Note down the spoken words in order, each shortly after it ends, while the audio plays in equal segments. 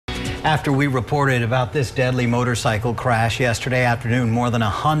After we reported about this deadly motorcycle crash yesterday afternoon, more than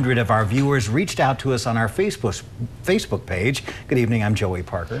 100 of our viewers reached out to us on our Facebook page. Good evening, I'm Joey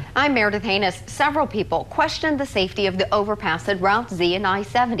Parker. I'm Meredith Haynes. Several people questioned the safety of the overpass at Route Z and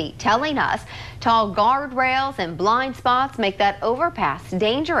I-70, telling us tall guardrails and blind spots make that overpass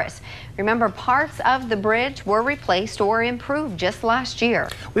dangerous. Remember, parts of the bridge were replaced or improved just last year.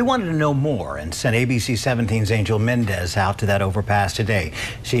 We wanted to know more and sent ABC 17's Angel Mendez out to that overpass today.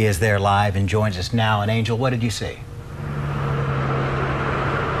 She is there live and joins us now. And Angel, what did you see?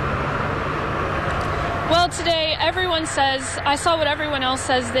 Well, today everyone says, I saw what everyone else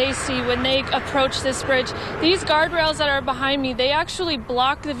says they see when they approach this bridge. These guardrails that are behind me, they actually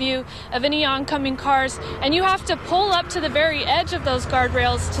block the view of any oncoming cars, and you have to pull up to the very edge of those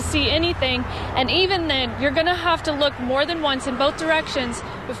guardrails to see anything, and even then you're going to have to look more than once in both directions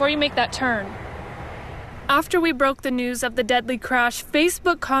before you make that turn. After we broke the news of the deadly crash,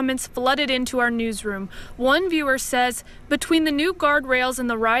 Facebook comments flooded into our newsroom. One viewer says, between the new guardrails and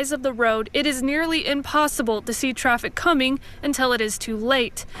the rise of the road, it is nearly impossible to see traffic coming until it is too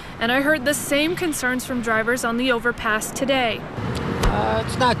late. And I heard the same concerns from drivers on the overpass today.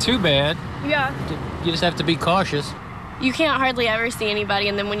 It's not too bad. Yeah. You just have to be cautious. You can't hardly ever see anybody,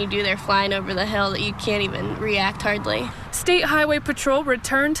 and then when you do, they're flying over the hill that you can't even react hardly. State Highway Patrol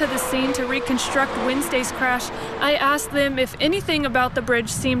returned to the scene to reconstruct Wednesday's crash. I asked them if anything about the bridge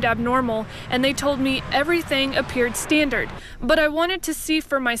seemed abnormal, and they told me everything appeared standard. But I wanted to see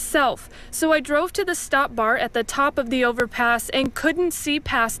for myself, so I drove to the stop bar at the top of the overpass and couldn't see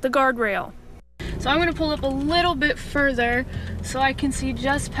past the guardrail. So I'm going to pull up a little bit further so I can see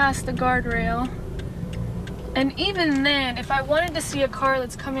just past the guardrail. And even then, if I wanted to see a car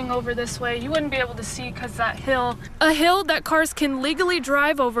that's coming over this way, you wouldn't be able to see because that hill. A hill that cars can legally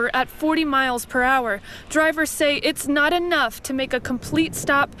drive over at 40 miles per hour. Drivers say it's not enough to make a complete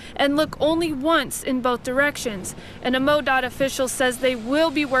stop and look only once in both directions. And a MoDOT official says they will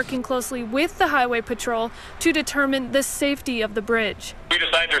be working closely with the Highway Patrol to determine the safety of the bridge. We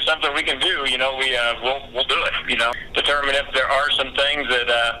decide there's something we can do, we'll do it, determine if there are some things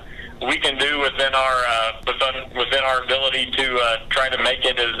that we can do within our ability to try to make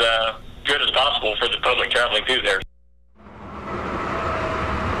it as good as possible for the public traveling through there.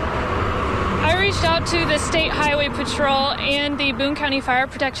 I reached out to the State Highway Patrol and the Boone County Fire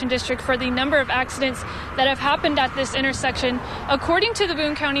Protection District for the number of accidents that have happened at this intersection. According to the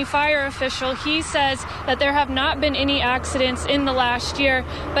Boone County fire official, he says that there have not been any accidents in the last year,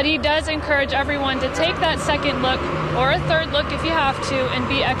 but he does encourage everyone to take that second look or a third look if you have to and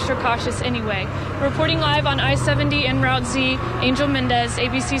be extra cautious anyway. Reporting live on I-70 and Route Z, Angel Mendez,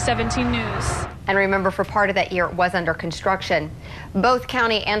 ABC 17 News. And remember, for part of that year, it was under construction. Both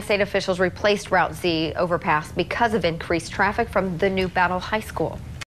county and state officials replaced Route Z overpass because of increased traffic from the new Battle High School.